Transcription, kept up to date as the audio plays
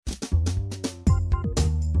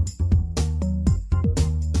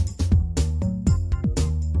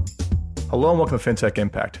Hello and welcome to FinTech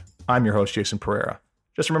Impact. I'm your host, Jason Pereira.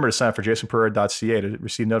 Just remember to sign up for jasonpereira.ca to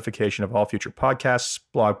receive notification of all future podcasts,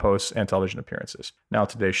 blog posts, and television appearances. Now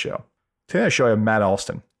today's show. Today on the show I have Matt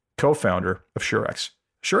Alston, co-founder of Surex.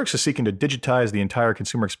 Surex is seeking to digitize the entire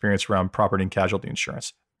consumer experience around property and casualty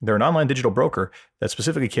insurance. They're an online digital broker that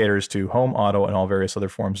specifically caters to home, auto, and all various other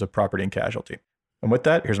forms of property and casualty. And with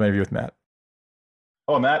that, here's my interview with Matt.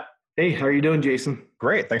 Hello, Matt. Hey, how are you doing, Jason?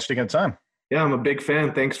 Great. Thanks for taking the time. Yeah, I'm a big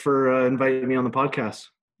fan. Thanks for inviting me on the podcast.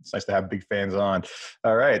 It's nice to have big fans on.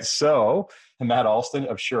 All right. So, Matt Alston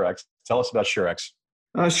of Surex. Tell us about Surex.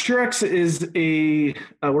 Surex is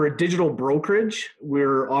we're a digital brokerage.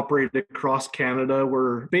 We're operated across Canada.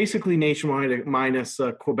 We're basically nationwide minus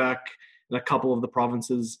Quebec and a couple of the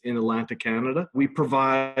provinces in Atlantic Canada. We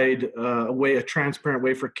provide a transparent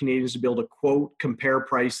way for Canadians to be able to quote, compare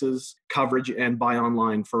prices, coverage, and buy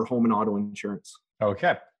online for home and auto insurance.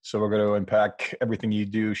 Okay. So we're going to unpack everything you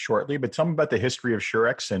do shortly, but tell me about the history of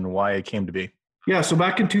Surex and why it came to be. Yeah, so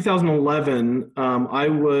back in 2011, I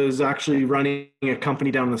was actually running a company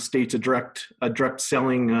down in the States, a direct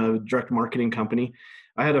selling, direct marketing company.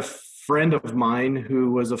 I had a friend of mine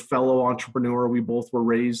who was a fellow entrepreneur. We both were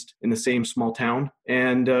raised in the same small town,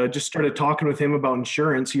 and just started talking with him about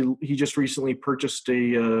insurance. He just recently purchased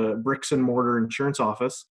a bricks and mortar insurance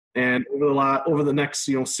office. And over the next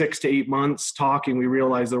 6 to 8 months talking, we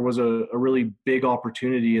realized there was a really big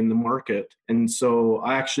opportunity in the market. And so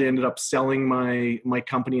I actually ended up selling my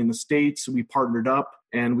company in the States. We partnered up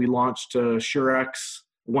and we launched Surex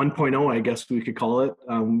 1.0, I guess we could call it.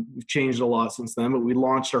 We've changed a lot since then, but we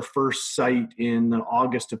launched our first site in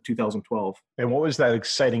August of 2012. And what was that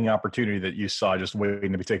exciting opportunity that you saw just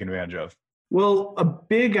waiting to be taken advantage of? Well, a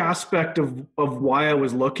big aspect of why I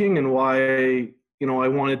was looking and why I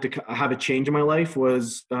wanted to have a change in my life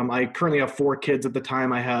was I currently have 4 kids. At the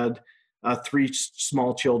time I had 3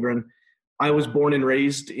 small children. I was born and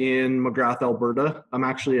raised in McGrath, Alberta. I'm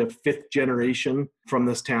actually a 5th generation from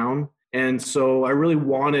this town. And so I really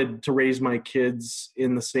wanted to raise my kids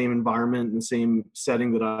in the same environment, in the same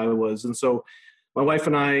setting that I was. And so my wife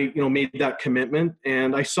and I, made that commitment.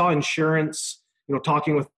 And I saw insurance,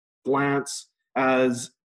 talking with Lance,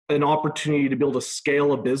 as an opportunity to be able to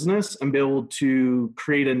scale a business and be able to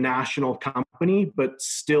create a national company, but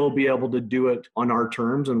still be able to do it on our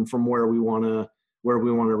terms and from where we want to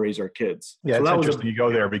raise our kids. Yeah, so it's interesting you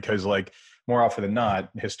go there because more often than not,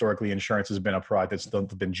 historically, insurance has been a product that's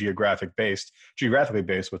been geographically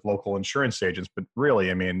based with local insurance agents. But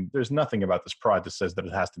really, there's nothing about this product that says that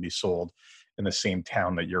it has to be sold in the same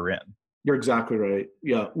town that you're in. You're exactly right.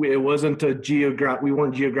 Yeah, it wasn't we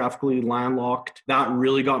weren't geographically landlocked. That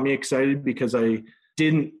really got me excited because I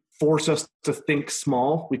didn't force us to think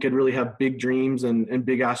small. We could really have big dreams and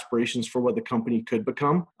big aspirations for what the company could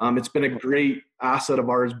become. It's been a great asset of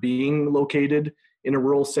ours being located in a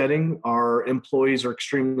rural setting. Our employees are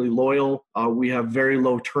extremely loyal. We have very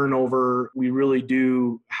low turnover. We really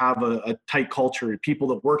do have a tight culture. People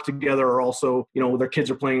that work together are also, their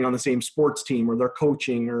kids are playing on the same sports team or they're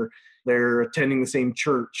coaching or they're attending the same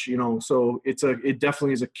church, so it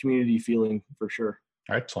definitely is a community feeling for sure.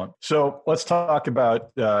 Excellent. So let's talk about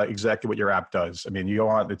exactly what your app does. You go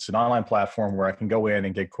on, it's an online platform where I can go in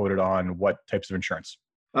and get quoted on what types of insurance.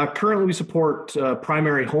 Currently we support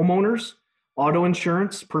primary homeowners, auto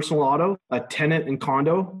insurance, personal auto, tenant and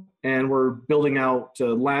condo, and we're building out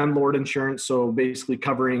landlord insurance. So basically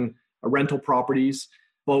covering rental properties,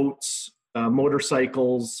 boats,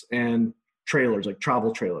 motorcycles, and trailers, like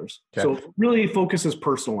travel trailers. Okay. So it really focuses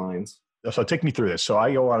personal lines. So take me through this. So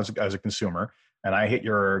I go on as a consumer and I hit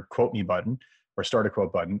your quote me button or start a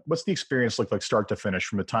quote button. What's the experience look like start to finish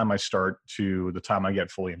from the time I start to the time I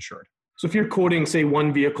get fully insured? So if you're quoting, say,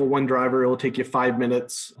 one vehicle, one driver, it'll take you 5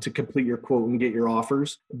 minutes to complete your quote and get your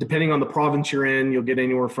offers. Depending on the province you're in, you'll get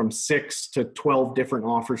anywhere from 6 to 12 different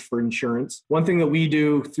offers for insurance. One thing that we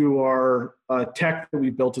do through our tech that we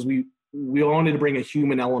built is we wanted to bring a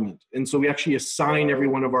human element. And so we actually assign every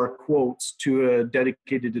one of our quotes to a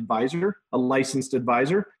dedicated advisor, a licensed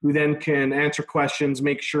advisor, who then can answer questions,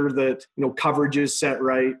 make sure that, coverage is set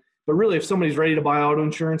right. But really, if somebody's ready to buy auto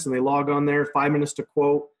insurance and they log on there, 5 minutes to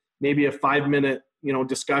quote, maybe a 5-minute,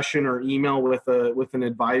 discussion or email with an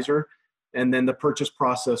advisor. And then the purchase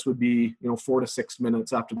process would be, 4 to 6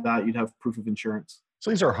 minutes. After that, you'd have proof of insurance. So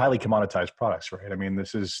these are highly commoditized products, right?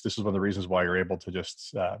 This is one of the reasons why you're able to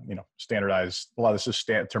just, standardize. A lot of this is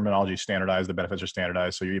terminology standardized. The benefits are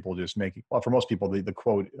standardized. So you're able to just make, for most people, the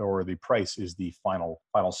quote or the price is the final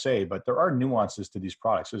say, but there are nuances to these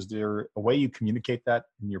products. Is there a way you communicate that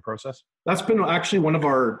in your process? That's been actually one of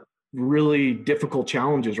our really difficult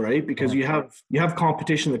challenges, right? Because you have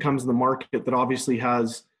competition that comes in the market that obviously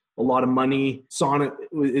has a lot of money. Sonnet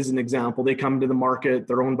is an example. They come to the market,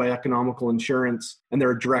 they're owned by Economical Insurance, and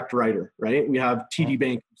they're a direct writer, right? We have TD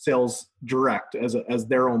Bank sales direct as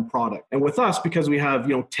their own product. And with us, because we have,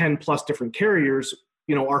 10 plus different carriers,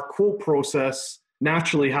 our quote process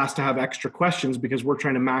naturally has to have extra questions because we're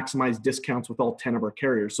trying to maximize discounts with all 10 of our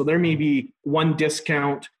carriers. So there may be one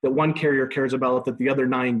discount that one carrier cares about that the other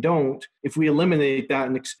 9 don't. If we eliminate that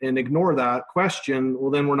and ignore that question,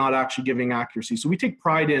 well, then we're not actually giving accuracy. So we take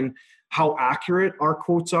pride in how accurate our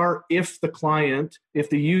quotes are if the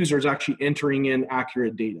user is actually entering in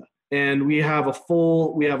accurate data. And we have a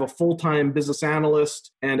full-time business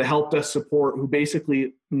analyst and a help desk support who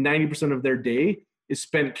basically 90% of their day is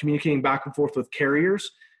spent communicating back and forth with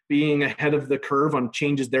carriers, being ahead of the curve on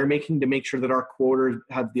changes they're making to make sure that our quoters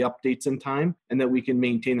have the updates in time and that we can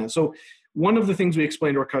maintain that. So one of the things we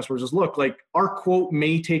explain to our customers is, look, like our quote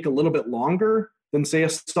may take a little bit longer than say a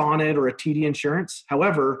Sonnet or a TD Insurance.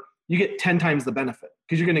 However, you get 10 times the benefit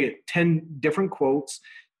because you're going to get 10 different quotes,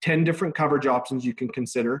 10 different coverage options you can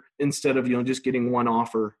consider instead of, just getting one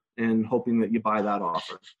offer and hoping that you buy that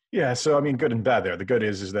offer. Yeah. So, good and bad there. The good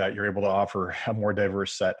is that you're able to offer a more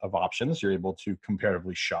diverse set of options. You're able to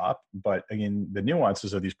comparatively shop. But again, the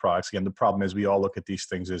nuances of these products, again, the problem is we all look at these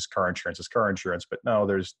things as car insurance, but no,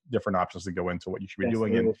 there's different options that go into what you should be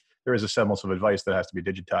doing. And there is a semblance of advice that has to be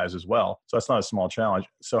digitized as well. So that's not a small challenge.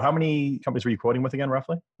 So how many companies were you quoting with again,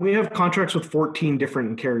 roughly? We have contracts with 14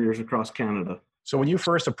 different carriers across Canada. So when you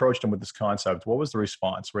first approached them with this concept, what was the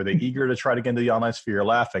response? Were they eager to try to get into the online sphere,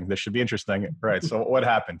 laughing? This should be interesting. Right. So what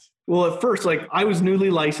happened? Well, at first, I was newly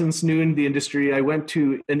licensed, new in the industry. I went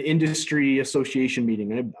to an industry association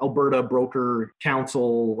meeting, Alberta Broker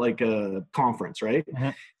Council, like a conference, right? Mm-hmm.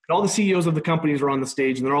 And all the CEOs of the companies were on the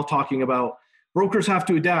stage and they're all talking about brokers have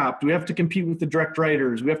to adapt. We have to compete with the direct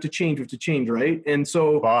writers. We have to change, right? And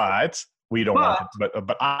so... But we don't want to,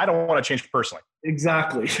 but I don't want to change personally.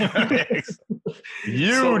 Exactly.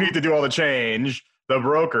 You need to do all the change. The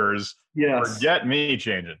brokers, yes. Forget me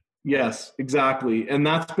changing. Yes, exactly. And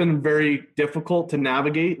that's been very difficult to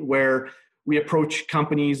navigate where we approach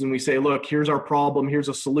companies and we say, look, here's our problem. Here's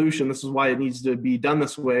a solution. This is why it needs to be done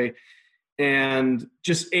this way. And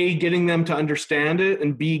just A, getting them to understand it,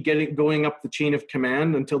 and B, going up the chain of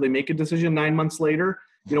command until they make a decision 9 months later,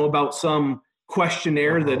 about some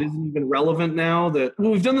questionnaire that isn't even relevant now, that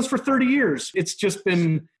we've done this for 30 years. It's just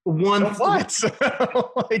been one. So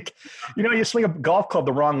what? You swing a golf club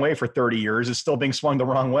the wrong way for 30 years, it's still being swung the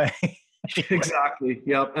wrong way. Exactly.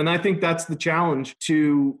 Yep. And I think that's the challenge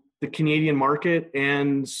to the Canadian market,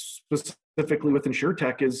 and specifically with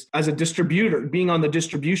InsurTech, is as a distributor, being on the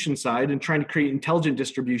distribution side and trying to create intelligent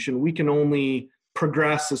distribution, we can only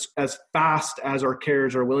progress as fast as our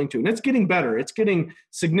carriers are willing to. And it's getting better. It's getting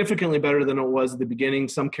significantly better than it was at the beginning.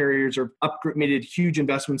 Some carriers are made huge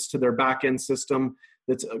investments to their back-end system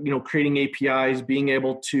that's, creating APIs, being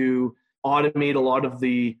able to automate a lot of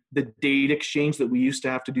the data exchange that we used to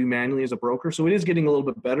have to do manually as a broker. So it is getting a little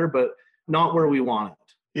bit better, but not where we want it.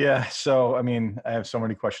 Yeah. So, I have so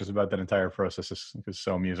many questions about that entire process. It's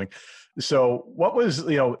so amusing. So what was,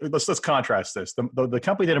 let's contrast this. The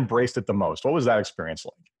company that embraced it the most, what was that experience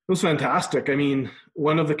like? It was fantastic.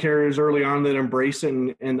 One of the carriers early on that embraced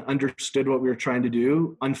it and understood what we were trying to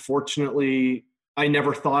do. Unfortunately, I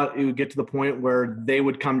never thought it would get to the point where they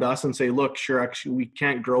would come to us and say, look, sure, actually, we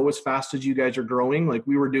can't grow as fast as you guys are growing. Like,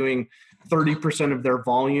 we were doing 30% of their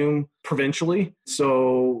volume provincially.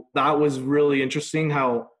 So that was really interesting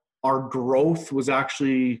how our growth was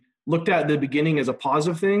actually looked at the beginning as a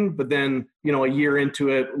positive thing, but then, a year into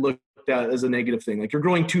it, looked at as a negative thing. Like, you're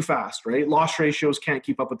growing too fast, right? Loss ratios can't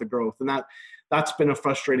keep up with the growth. And that's been a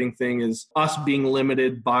frustrating thing, is us being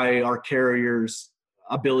limited by our carriers'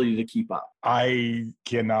 ability to keep up. I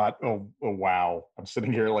cannot. Oh, wow. I'm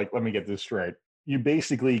sitting here like, let me get this straight. You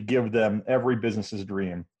basically give them every business's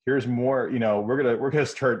dream. Here's more, we're gonna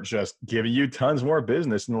start just giving you tons more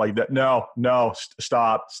business, and like that. No,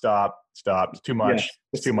 stop. It's too much. Yes,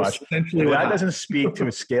 it's too much. If that doesn't speak to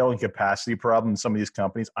a scale and capacity problem in some of these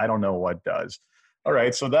companies, I don't know what does. All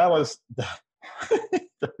right. So that was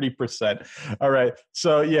 30%. All right.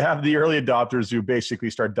 So you have the early adopters who basically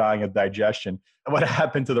start dying of digestion. What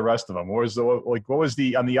happened to the rest of them? What was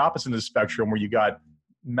on the opposite of the spectrum where you got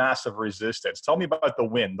massive resistance? Tell me about the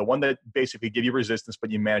win, the one that basically gave you resistance,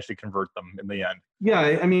 but you managed to convert them in the end.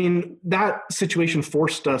 Yeah. That situation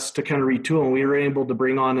forced us to kind of retool, and we were able to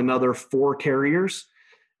bring on another 4 carriers.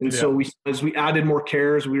 And so as we added more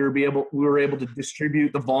carriers, we were able to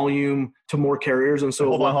distribute the volume to more carriers. And so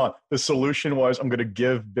hold on. The solution was, I'm going to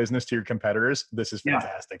give business to your competitors. This is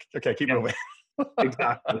fantastic. Yeah. Okay. Keep moving.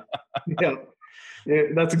 Exactly. Yeah.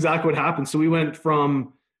 That's exactly what happened. So we went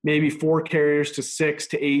from maybe 4 carriers to 6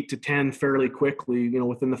 to 8 to 10 fairly quickly,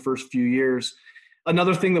 within the first few years.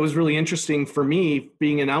 Another thing that was really interesting for me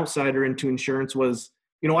being an outsider into insurance was,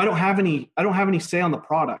 I don't have any say on the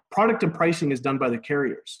product. Product and pricing is done by the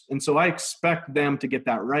carriers. And so I expect them to get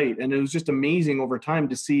that right. And it was just amazing over time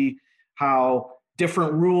to see how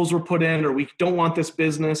different rules were put in, or we don't want this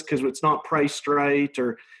business because it's not priced right,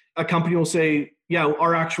 or a company will say, yeah,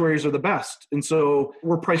 our actuaries are the best. And so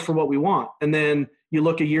we're priced for what we want. And then you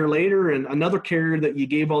look a year later and another carrier that you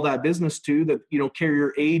gave all that business to that,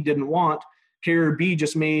 carrier A didn't want, carrier B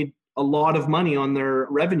just made a lot of money on their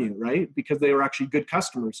revenue, right? Because they were actually good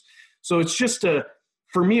customers. So it's just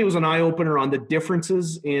for me, it was an eye opener on the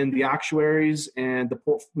differences in the actuaries and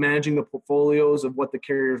managing the portfolios of what the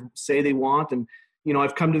carriers say they want. And,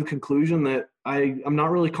 I've come to the conclusion that I'm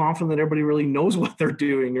not really confident that everybody really knows what they're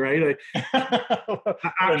doing, right?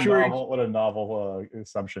 What a novel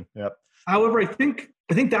assumption. Yep. However, I think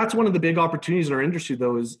that's one of the big opportunities in our industry,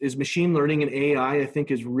 though, is machine learning and AI, I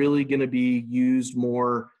think, is really going to be used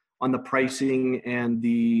more on the pricing and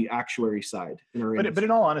the actuary side. But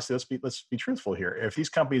in all honesty, let's be truthful here. If these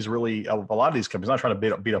companies really, a lot of these companies, I'm not trying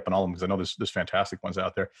to beat up on all of them because I know there's fantastic ones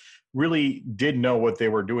out there, really did know what they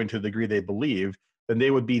were doing to the degree they believe, then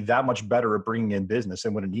they would be that much better at bringing in business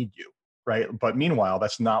and wouldn't need you, right? But meanwhile,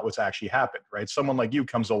 that's not what's actually happened, right? Someone like you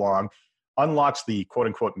comes along, unlocks the quote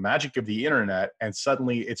unquote magic of the internet, and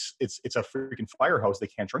suddenly it's a freaking firehouse they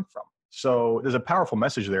can't drink from. So there's a powerful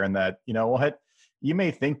message there in that, you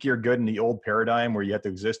may think you're good in the old paradigm where you have to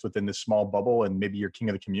exist within this small bubble and maybe you're king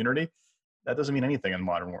of the community. That doesn't mean anything in the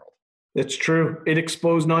modern world. It's true. It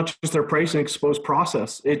exposed not just their pricing, exposed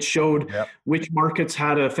process. It showed which markets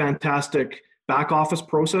had a fantastic back office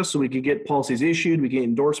process so we could get policies issued, we get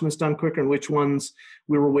endorsements done quicker, and which ones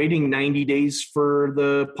we were waiting 90 days for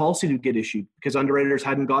the policy to get issued because underwriters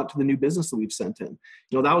hadn't got to the new business that we've sent in.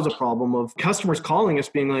 That was a problem of customers calling us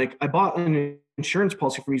being like, I bought an insurance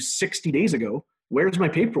policy from you 60 days ago. Where's my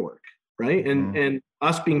paperwork, right? And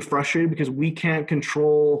us being frustrated because we can't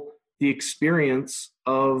control the experience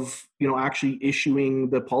of, actually issuing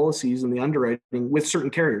the policies and the underwriting with certain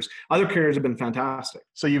carriers. Other carriers have been fantastic.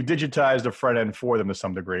 So you've digitized the front end for them to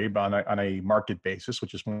some degree, but on a market basis,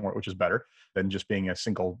 which is better than just being a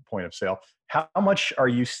single point of sale. How much are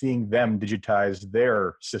you seeing them digitize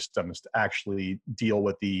their systems to actually deal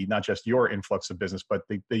with not just your influx of business, but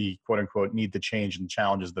the quote unquote need to change and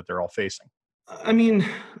challenges that they're all facing? I mean,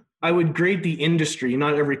 I would grade the industry,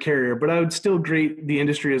 not every carrier, but I would still grade the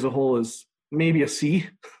industry as a whole as maybe a C.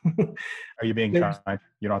 Are you being kind?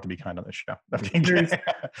 You don't have to be kind on this show.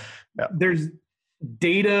 There's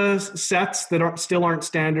data sets that still aren't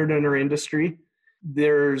standard in our industry.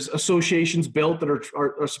 There's associations built that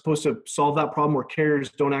are supposed to solve that problem where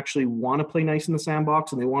carriers don't actually want to play nice in the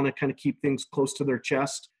sandbox and they want to kind of keep things close to their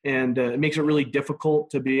chest. And it makes it really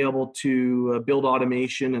difficult to be able to build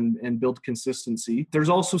automation and build consistency. There's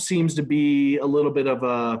also seems to be a little bit of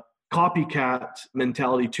a copycat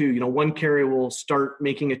mentality too. One carrier will start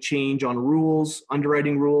making a change on rules,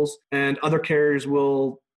 underwriting rules, and other carriers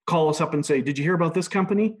will call us up and say, did you hear about this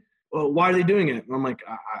company? Well, why are they doing it? And I'm like,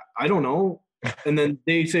 I don't know. And then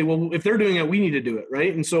they say, well, if they're doing it, we need to do it,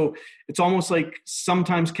 right? And so it's almost like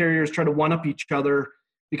sometimes carriers try to one-up each other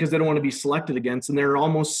because they don't want to be selected against, and they're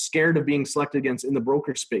almost scared of being selected against in the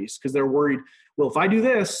broker space because they're worried, well, if I do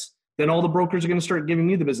this, then all the brokers are going to start giving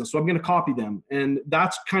me the business, so I'm going to copy them. And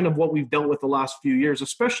that's kind of what we've dealt with the last few years,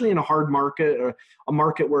 especially in a hard market or a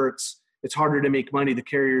market where it's harder to make money. The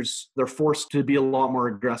carriers, they're forced to be a lot more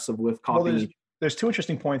aggressive with copying. Well, there's two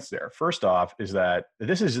interesting points there. First off is that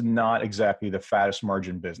this is not exactly the fattest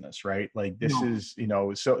margin business, right? Like this is,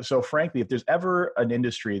 so frankly, if there's ever an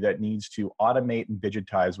industry that needs to automate and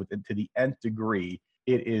digitize to the nth degree,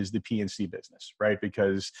 it is the P&C business, right?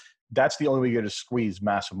 Because that's the only way you're going to squeeze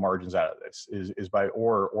massive margins out of this is by,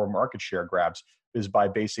 or market share grabs, is by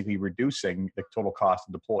basically reducing the total cost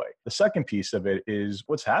to deploy. The second piece of it is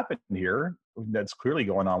what's happened here that's clearly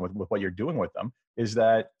going on with what you're doing with them is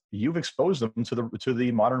that you've exposed them to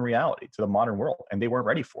the modern reality, to the modern world, and they weren't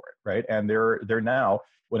ready for it, right? And they're now,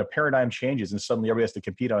 when a paradigm changes and suddenly everybody has to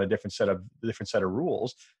compete on a different set of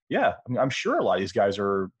rules. Yeah, I'm sure a lot of these guys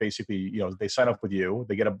are basically, they sign up with you,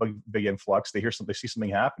 they get a big influx, they see something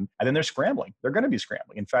happen, and then they're scrambling. They're going to be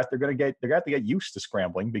scrambling. In fact, they're going to have to get used to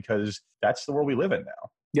scrambling because that's the world we live in now.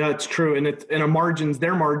 Yeah, it's true, and our margins,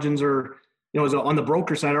 their margins are. On the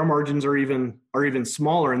broker side, our margins are even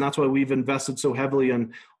smaller, and that's why we've invested so heavily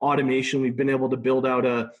in automation. We've been able to build out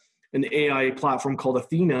an AI platform called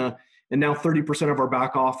Athena, And now 30% of our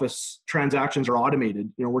back office transactions are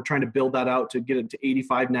automated. We're trying to build that out to get it to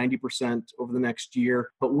 85, 90% over the next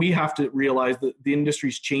year. But we have to realize that the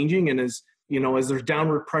industry's changing. And as there's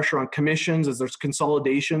downward pressure on commissions, as there's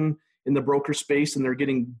consolidation in the broker space, and they're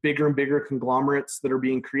getting bigger and bigger conglomerates that are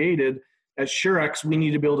being created, at Surex, we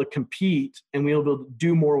need to be able to compete, and we'll be able to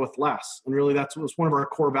do more with less. And really, that's one of our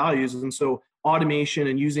core values. And so automation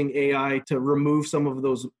and using AI to remove some of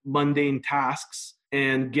those mundane tasks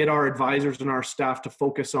and get our advisors and our staff to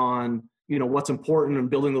focus on, what's important and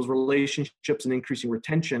building those relationships and increasing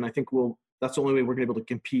retention, I think that's the only way we're going to be able to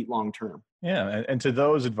compete long term. Yeah. And to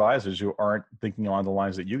those advisors who aren't thinking along the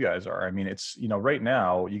lines that you guys are, I mean, it's, right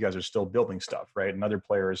now you guys are still building stuff, right? And other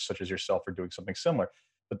players such as yourself are doing something similar.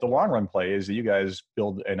 But the long run play is that you guys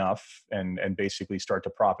build enough and basically start to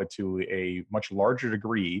profit to a much larger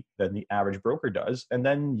degree than the average broker does. And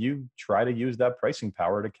then you try to use that pricing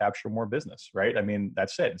power to capture more business, right? I mean,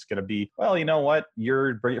 that's it. It's going to be, well, you know what?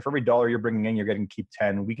 For every dollar you're bringing in, you're getting to keep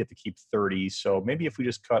 10. We get to keep 30. So maybe if we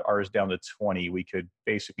just cut ours down to 20, we could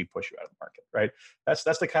basically push you out of the market, right?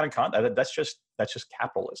 That's the kind of content. That's just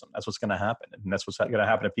capitalism. That's what's going to happen. And that's what's going to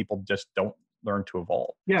happen if people just don't learn to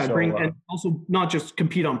evolve. Yeah, so, and also not just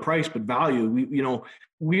compete on price, but value.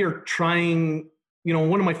 We are trying,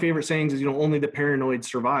 one of my favorite sayings is, only the paranoid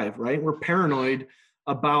survive, right? We're paranoid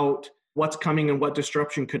about what's coming and what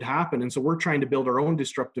disruption could happen. And so we're trying to build our own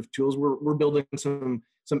disruptive tools. We're building some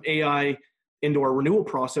AI into our renewal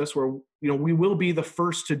process where, we will be the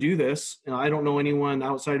first to do this. I don't know anyone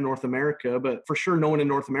outside of North America, but for sure no one in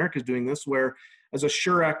North America is doing this, where as a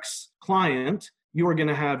Surex client, you are going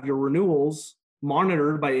to have your renewals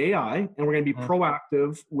monitored by AI, and we're going to be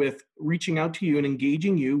proactive with reaching out to you and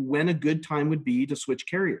engaging you when a good time would be to switch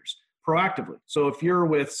carriers proactively. So if you're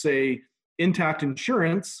with, say, Intact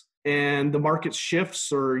Insurance and the market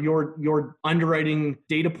shifts or your underwriting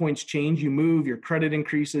data points change, you move, your credit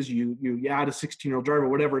increases, you add a 16-year-old driver,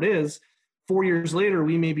 whatever it is, 4 years later,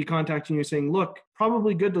 we may be contacting you saying, look,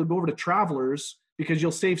 probably good to go over to Travelers because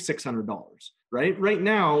you'll save $600. Right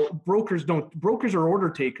now, brokers are order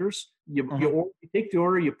takers. You take the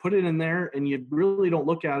order, you put it in there, and you really don't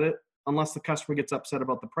look at it unless the customer gets upset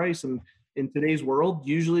about the price. And in today's world,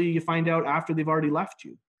 usually you find out after they've already left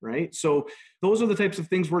you, right? So those are the types of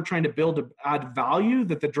things we're trying to build to add value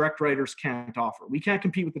that the direct writers can't offer. We can't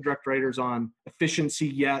compete with the direct writers on efficiency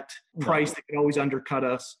yet, price, they can always undercut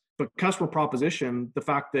us. But customer proposition, the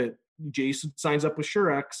fact that Jason signs up with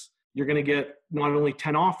Surex, you're going to get not only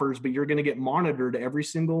 10 offers, but you're going to get monitored every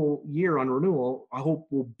single year on renewal. I hope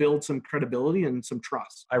will build some credibility and some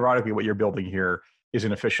trust. Ironically, what you're building here is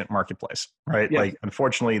an efficient marketplace, right? Yes. Like,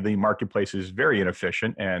 unfortunately, the marketplace is very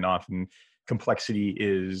inefficient, and often complexity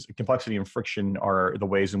and friction are the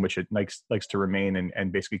ways in which it likes to remain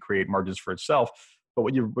and basically create margins for itself. But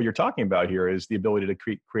what you're talking about here is the ability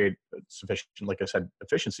to create sufficient, like I said,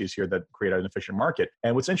 efficiencies here that create an efficient market.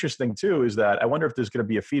 And what's interesting too is that I wonder if there's going to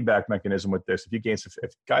be a feedback mechanism with this.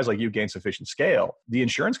 If guys like you gain sufficient scale, the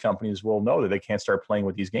insurance companies will know that they can't start playing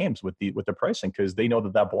with these games with the pricing, because they know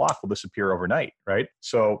that block will disappear overnight, right?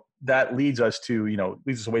 So that leads us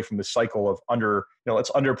away from the cycle of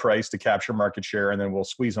let's underprice to capture market share, and then we'll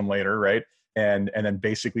squeeze them later, right? And then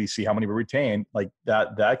basically see how many we retain. Like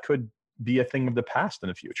that could be a thing of the past in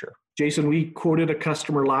the future. Jason, we quoted a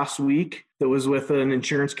customer last week that was with an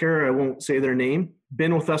insurance carrier. I won't say their name.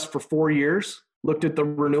 Been with us for 4 years. Looked at the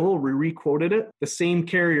renewal. We re-quoted it. The same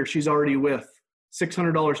carrier she's already with,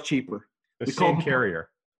 $600 cheaper. Same carrier.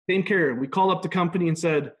 Same carrier. We called up the company and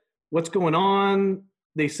said, "What's going on?"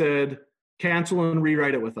 They said, "Cancel and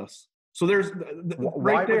rewrite it with us." So there's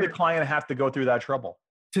why would the client have to go through that trouble?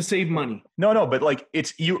 To save money. No, but like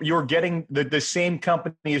it's you're getting the same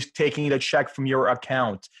company is taking the check from your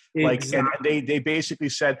account. Exactly. Like, and they basically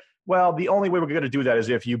said, well, the only way we're going to do that is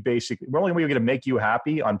if you the only way we're going to make you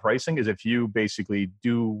happy on pricing is if you basically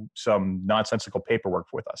do some nonsensical paperwork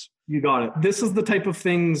with us. You got it. This is the type of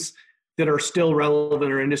things that are still relevant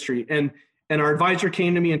in our industry. And our advisor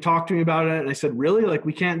came to me and talked to me about it. And I said, really? Like,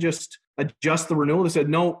 we can't just adjust the renewal? They said,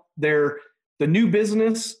 no, the new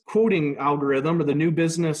business quoting algorithm, or the new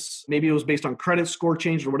business, maybe it was based on credit score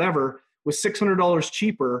change or whatever, was $600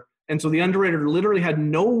 cheaper. And so the underwriter literally had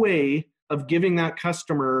no way of giving that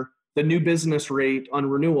customer the new business rate on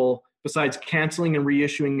renewal besides canceling and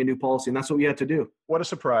reissuing a new policy. And that's what we had to do. What a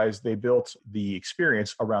surprise. They built the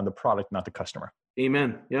experience around the product, not the customer.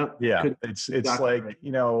 Amen. Yeah. Yeah. It's exactly like,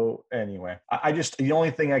 anyway, I just, the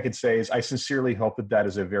only thing I could say is I sincerely hope that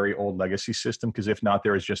is a very old legacy system, because if not,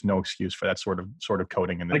 there is just no excuse for that sort of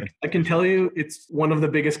coding. I can tell you it's one of the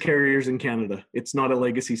biggest carriers in Canada. It's not a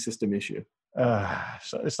legacy system issue.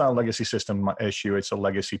 So it's not a legacy system issue. It's a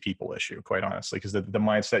legacy people issue, quite honestly, because the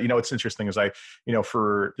mindset, what's interesting is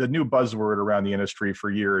for the new buzzword around the industry for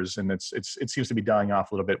years, and it seems to be dying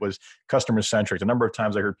off a little bit, was customer centric. The number of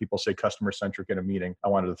times I heard people say customer centric in a meeting, I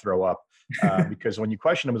wanted to throw up because when you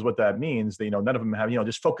question them as what that means, they, none of them have,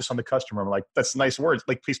 just focus on the customer. I'm like, that's nice words.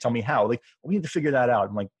 Like, please tell me how. Like, we need to figure that out.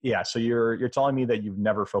 I'm like, yeah. So you're telling me that you've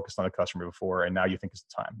never focused on a customer before, and now you think it's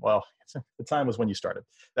the time. Well, the time was when you started.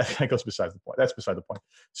 That goes besides the point. That's beside the point.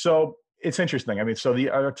 So it's interesting. I mean, so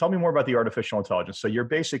tell me more about the artificial intelligence. So you're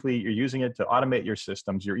using it to automate your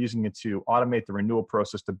systems. You're using it to automate the renewal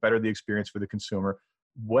process to better the experience for the consumer.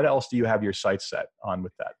 What else do you have your sights set on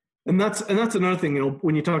with that? And that's another thing,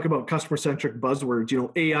 when you talk about customer centric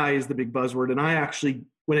buzzwords, AI is the big buzzword. And I actually,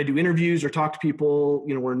 when I do interviews or talk to people,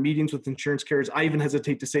 we're in meetings with insurance carriers, I even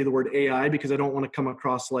hesitate to say the word AI because I don't want to come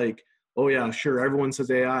across like, oh yeah, sure, everyone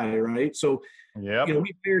says AI, right? So,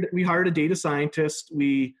 we hired a data scientist.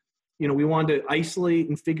 We wanted to isolate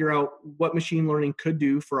and figure out what machine learning could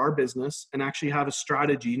do for our business and actually have a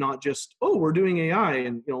strategy, not just, oh, we're doing AI.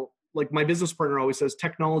 And, like my business partner always says,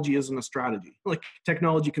 technology isn't a strategy. Like,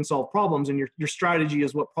 technology can solve problems, and your strategy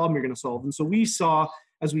is what problem you're going to solve. And so we saw,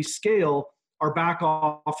 as we scale, our back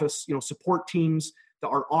office, support teams,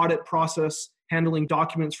 our audit process, handling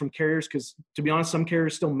documents from carriers, because to be honest, some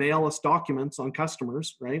carriers still mail us documents on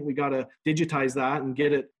customers, right? We got to digitize that and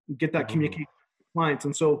get that communication with clients.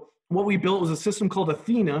 And so what we built was a system called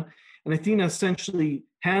Athena, and Athena essentially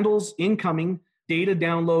handles incoming data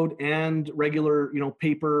download and regular,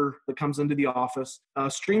 paper that comes into the office,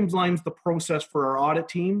 streamlines the process for our audit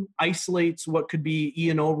team, isolates what could be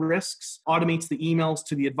E&O risks, automates the emails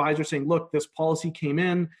to the advisor saying, look, this policy came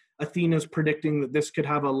in, Athena's predicting that this could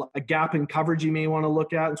have a gap in coverage you may want to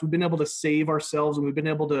look at. And so we've been able to save ourselves, and we've been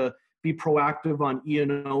able to be proactive on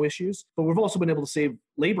E&O issues, but we've also been able to save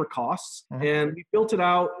labor costs. Mm-hmm. And we built it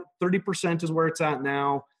out. 30% is where it's at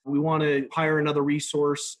now. We want to hire another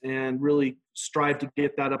resource and really strive to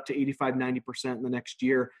get that up to 85, 90% in the next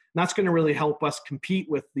year. And that's going to really help us compete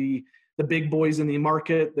with the big boys in the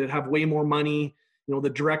market that have way more money. The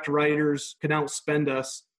direct writers can outspend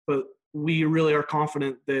us, but we really are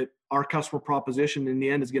confident that our customer proposition in the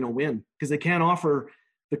end is going to win because they can't offer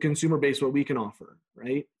the consumer base what we can offer,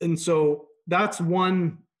 right? And so that's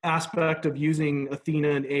one aspect of using Athena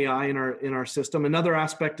and AI in our system. Another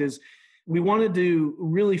aspect is we wanted to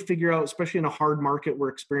really figure out, especially in a hard market we're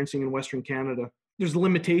experiencing in Western Canada, there's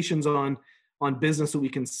limitations on business that we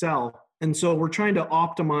can sell. And so we're trying to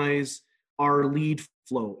optimize our lead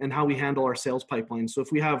flow and how we handle our sales pipeline. So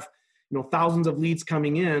if we have thousands of leads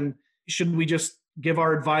coming in, should we just give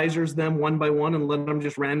our advisors them one by one and let them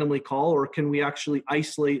just randomly call? Or can we actually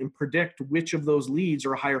isolate and predict which of those leads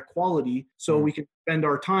are higher quality so we can spend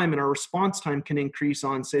our time and our response time can increase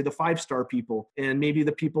on, say, the 5-star people, and maybe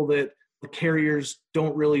the people that the carriers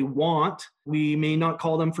don't really want, we may not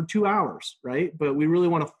call them for 2 hours, right? But we really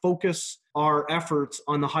want to focus our efforts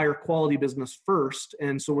on the higher quality business first.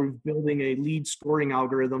 And so we're building a lead scoring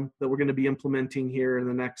algorithm that we're going to be implementing here in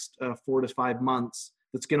the next 4 to 5 months.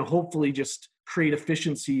 That's going to hopefully just create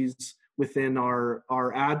efficiencies within our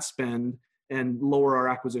ad spend and lower our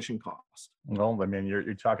acquisition cost. Well, I mean,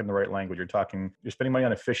 you're talking the right language. You're spending money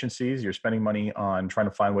on efficiencies. You're spending money on trying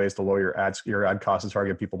to find ways to lower your ad costs and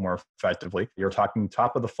target people more effectively. You're talking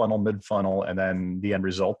top of the funnel, mid funnel, and then the end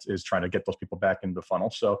result is trying to get those people back into the funnel.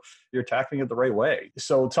 So you're tackling it the right way.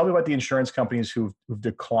 So tell me about the insurance companies who've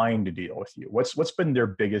declined to deal with you. What's been their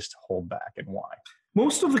biggest holdback and why?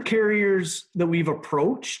 Most of the carriers that we've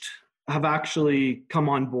approached have actually come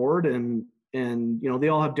on board and they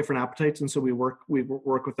all have different appetites. And so we work with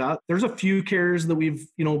that. There's a few carriers that we've,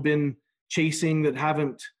 been chasing that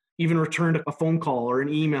haven't even returned a phone call or an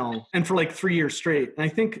email and for like 3 years straight. And I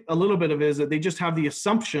think a little bit of it is that they just have the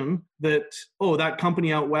assumption that, oh, that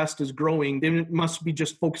company out West is growing. They must be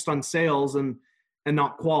just focused on sales and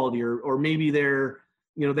not quality, or maybe they're,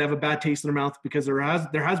 they have a bad taste in their mouth because there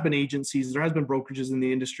has been agencies, there has been brokerages in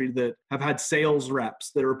the industry that have had sales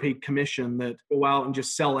reps that are paid commission that go out and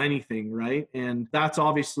just sell anything, right? And that's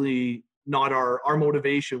obviously not our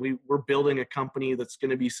motivation. We're building a company that's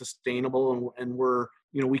going to be sustainable, and we're,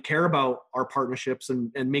 we care about our partnerships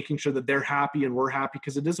and making sure that they're happy and we're happy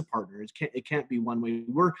because it is a partner. It can't be one way.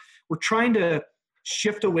 We're trying to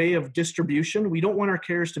shift away of distribution. We don't want our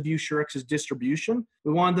carriers to view Surex as distribution.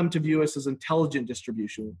 We want them to view us as intelligent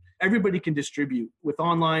distribution. Everybody can distribute. With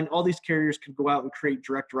online, all these carriers can go out and create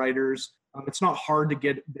direct writers. It's not hard to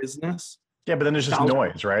get business. Yeah, but then there's just Thousands.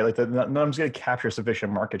 noise, right? Like none of them's going to capture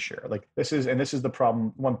sufficient market share. Like this is the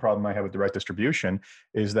problem. One problem I have with direct distribution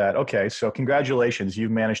is that, okay, so congratulations, you've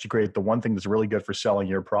managed to create the one thing that's really good for selling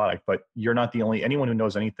your product, but you're not the only, anyone who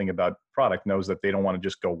knows anything about product knows that they don't want to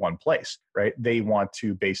just go one place, right? They want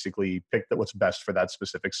to basically pick what's best for that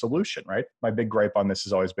specific solution, right? My big gripe on this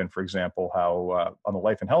has always been, for example, how on the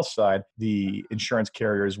life and health side, the insurance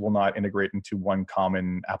carriers will not integrate into one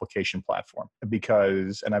common application platform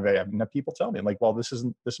because, and I've had people tell me, I'm like, well,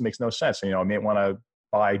 this makes no sense. I may want to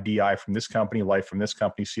buy DI from this company, life from this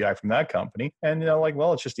company, CI from that company. And like,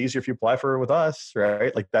 well, it's just easier if you apply for it with us,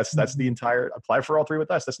 right? Like that's the entire apply for all three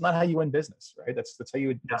with us. That's not how you win business, right? That's how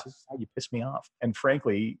you piss me off. And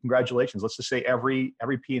frankly, congratulations. Let's just say every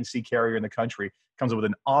P&C carrier in the country comes up with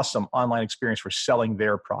an awesome online experience for selling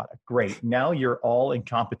their product. Great. Now you're all in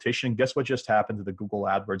competition. Guess what just happened to the Google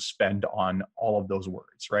AdWords spend on all of those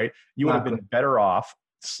words, right? You would have been better off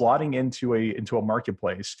slotting into a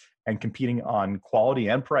marketplace and competing on quality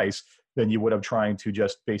and price than you would have trying to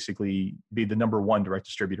just basically be the number one direct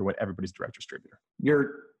distributor when everybody's direct distributor.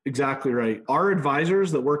 You're exactly right. Our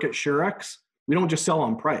advisors that work at SureX, we don't just sell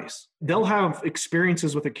on price. They'll have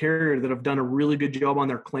experiences with a carrier that have done a really good job on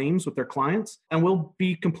their claims with their clients, and we'll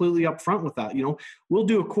be completely upfront with that. We'll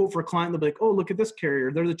do a quote for a client. They'll be like, "Oh, look at this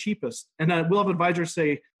carrier. They're the cheapest." And we'll have advisors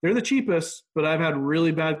say, "They're the cheapest, but I've had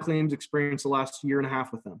really bad claims experience the last year and a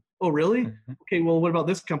half with them." "Oh, really? Mm-hmm. Okay, well, what about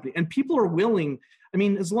this company?" And people are willing,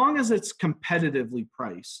 as long as it's competitively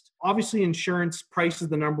priced. Obviously, insurance price is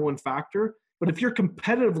the number one factor, but if you're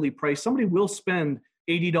competitively priced, somebody will spend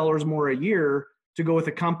 $80 more a year to go with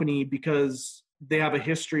a company because they have a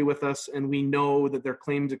history with us and we know that their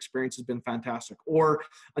claims experience has been fantastic. Or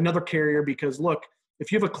another carrier because, look,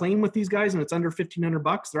 if you have a claim with these guys and it's under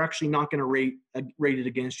 $1,500, they're actually not going to rate it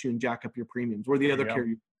against you and jack up your premiums, or the other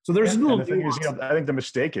carrier. So there's the thing is, I think the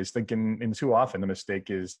mistake is thinking, and too often the mistake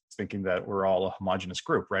is thinking that we're all a homogenous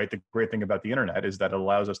group, right? The great thing about the internet is that it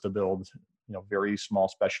allows us to build, very small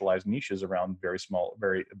specialized niches around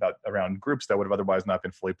around groups that would have otherwise not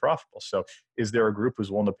been fully profitable. So is there a group who's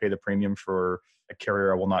willing to pay the premium for a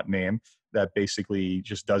carrier I will not name that basically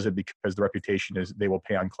just does it because the reputation is they will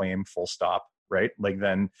pay on claim, full stop, right? Like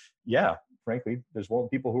then, yeah. Frankly, there's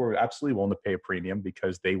people who are absolutely willing to pay a premium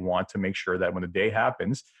because they want to make sure that when the day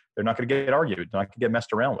happens, they're not going to get argued, they're not going to get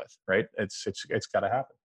messed around with, right? It's got to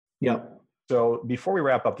happen. Yeah. So before we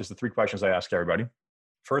wrap up, there's the three questions I ask everybody.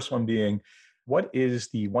 First one being, what is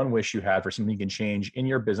the one wish you had for something you can change in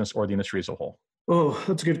your business or the industry as a whole? Oh,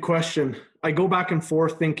 that's a good question. I go back and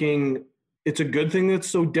forth thinking it's a good thing that's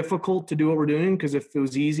so difficult to do what we're doing, because if it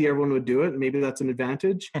was easy, everyone would do it. Maybe that's an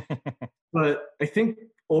advantage. But I think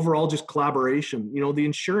overall, just collaboration. The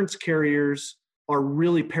insurance carriers are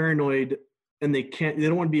really paranoid and they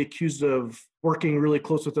don't want to be accused of working really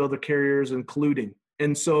close with other carriers and colluding.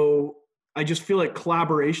 And so I just feel like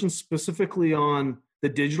collaboration, specifically on the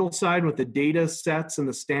digital side with the data sets and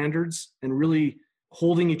the standards, and really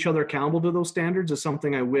holding each other accountable to those standards, is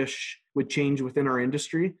something I wish would change within our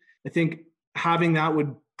industry. I think having that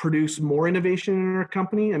would produce more innovation in our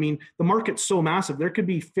company. The market's so massive. There could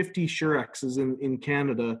be 50 SureXs in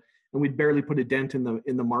Canada, and we'd barely put a dent in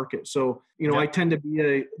the market. So, I tend to be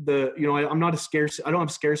I'm not I don't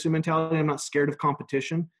have scarcity mentality. I'm not scared of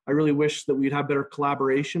competition. I really wish that we'd have better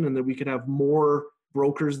collaboration and that we could have more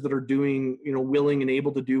brokers that are doing, willing and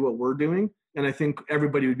able to do what we're doing. And I think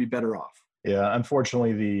everybody would be better off. Yeah,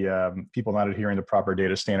 unfortunately, the people not adhering to proper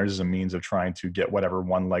data standards as a means of trying to get whatever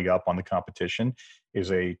one leg up on the competition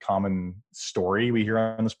is a common story we hear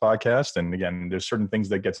on this podcast. And again, there's certain things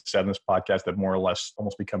that get said in this podcast that more or less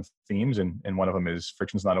almost become themes. And one of them is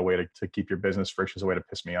friction's not a way to keep your business. Friction's a way to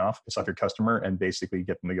piss me off, piss off your customer, and basically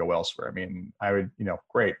get them to go elsewhere. I would,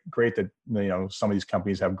 great that, some of these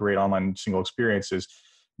companies have great online single experiences,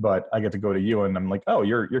 but I get to go to you and I'm like, oh,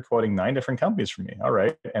 you're quoting 9 different companies for me. All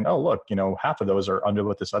right. And oh, look, half of those are under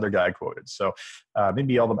what this other guy quoted. So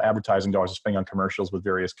maybe all the advertising dollars are spending on commercials with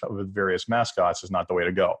various mascots is not the way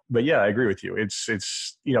to go. But yeah, I agree with you. It's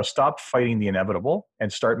stop fighting the inevitable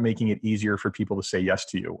and start making it easier for people to say yes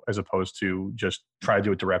to you, as opposed to just try to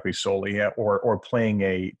do it directly solely, or playing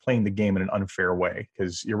the game in an unfair way.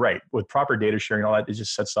 Because you're right, with proper data sharing and all that, it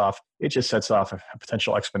just sets off a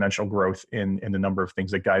potential exponential growth in the number of things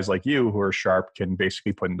that guys like you who are sharp can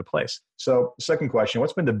basically put into place. So second question,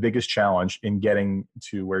 what's been the biggest challenge in getting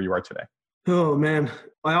to where you are today? Oh man,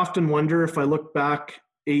 I often wonder if I look back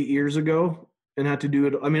 8 years ago and had to do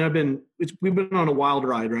it. We've been on a wild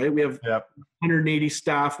ride, right? We have 180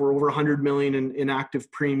 staff. We're over 100 million in active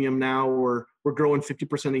premium now. We're growing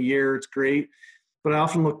 50% a year. It's great. But I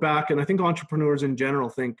often look back, and I think entrepreneurs in general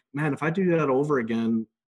think, man, if I do that over again,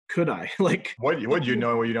 could I? Like, what you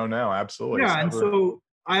know what you don't know? Absolutely. Yeah. And so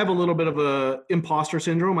I have a little bit of a imposter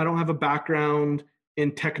syndrome. I don't have a background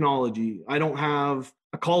in technology. I don't have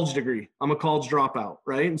a college degree. I'm a college dropout,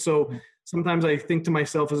 right? And so sometimes I think to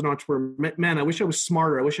myself as an entrepreneur, man, I wish I was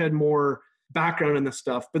smarter. I wish I had more background in this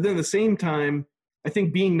stuff. But then at the same time, I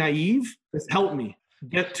think being naive has helped me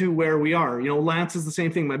get to where we are. You know, Lance is the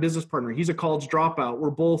same thing, my business partner. He's a college dropout.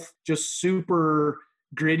 We're both just super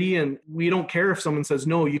gritty, and we don't care if someone says,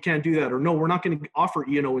 no, you can't do that, or no, we're not going to offer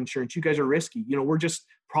E&O insurance. You guys are risky. You know, we're just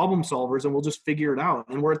problem solvers and we'll just figure it out.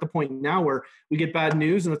 And we're at the point now where we get bad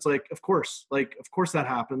news and it's like, of course that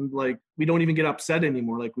happened. Like, we don't even get upset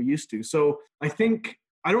anymore like we used to. So I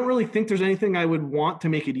don't really think there's anything I would want to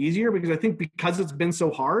make it easier, because I think because it's been so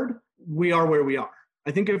hard, we are where we are.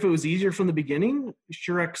 I think if it was easier from the beginning,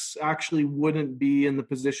 Surex actually wouldn't be in the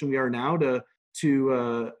position we are now to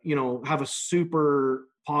have a super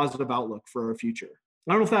positive outlook for our future.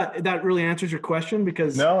 I don't know if that really answers your question,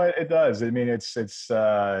 because no, it does. I mean, it's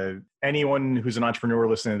anyone who's an entrepreneur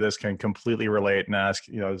listening to this can completely relate and ask,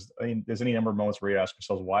 you know, there's any number of moments where you ask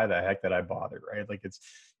yourselves, why the heck did I bother? Right? Like it's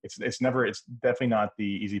definitely not the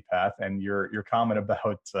easy path. And your comment about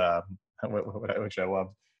which I love,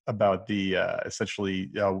 about the essentially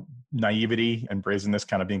naivety and brazenness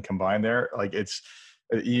kind of being combined there. Like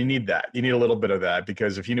you need that. You need a little bit of that,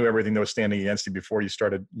 because if you knew everything that was standing against you before you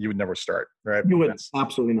started, you would never start, right? You would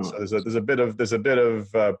absolutely not. So there's a bit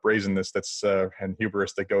of brazenness that's and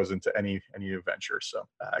hubris that goes into any venture. So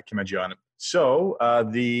I commend you on it. So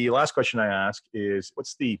the last question I ask is,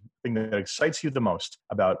 what's the thing that excites you the most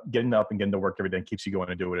about getting up and getting to work every day and keeps you going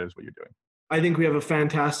to do what it is what you're doing? I think we have a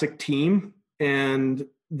fantastic team, and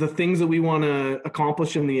the things that we want to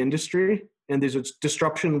accomplish in the industry, and there's a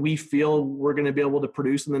disruption we feel we're going to be able to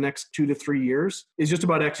produce in the next 2 to 3 years, is just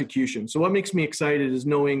about execution. So what makes me excited is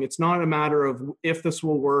knowing it's not a matter of if this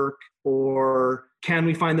will work or can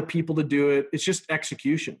we find the people to do it. It's just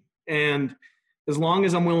execution. And as long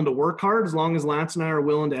as I'm willing to work hard, as long as Lance and I are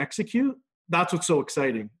willing to execute, that's what's so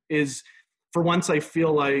exciting. Is for once I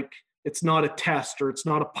feel like it's not a test or it's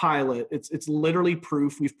not a pilot. It's literally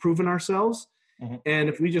proof. We've proven ourselves. Mm-hmm. And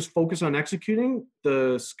if we just focus on executing,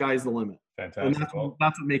 the sky's the limit. Fantastic. And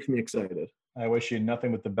that's what makes me excited. I wish you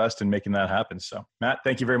nothing but the best in making that happen. So, Matt,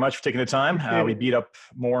 thank you very much for taking the time. We beat up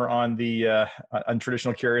more on the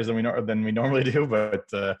untraditional carriers than we normally do, but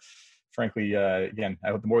frankly, again,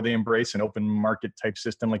 the more they embrace an open market type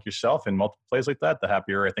system like yourself and multiple plays like that, the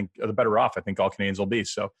happier I think, or the better off I think all Canadians will be.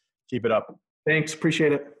 So, keep it up. Thanks,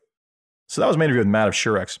 appreciate it. So that was my interview with Matt of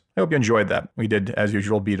Surex. I hope you enjoyed that. We did, as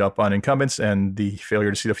usual, beat up on incumbents and the failure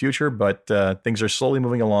to see the future, but things are slowly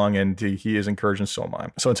moving along, and he is encouraged, and so am I.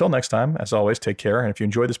 So until next time, as always, take care. And if you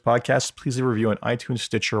enjoyed this podcast, please leave a review on iTunes,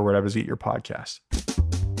 Stitcher, or whatever's eat your podcast.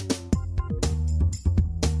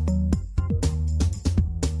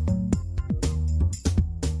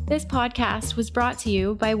 This podcast was brought to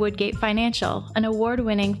you by Woodgate Financial, an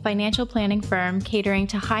award-winning financial planning firm catering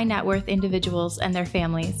to high net worth individuals and their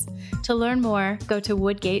families. To learn more, go to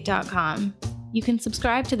woodgate.com. You can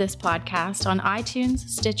subscribe to this podcast on iTunes,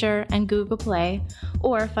 Stitcher, and Google Play,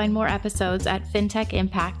 or find more episodes at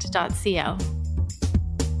fintechimpact.co.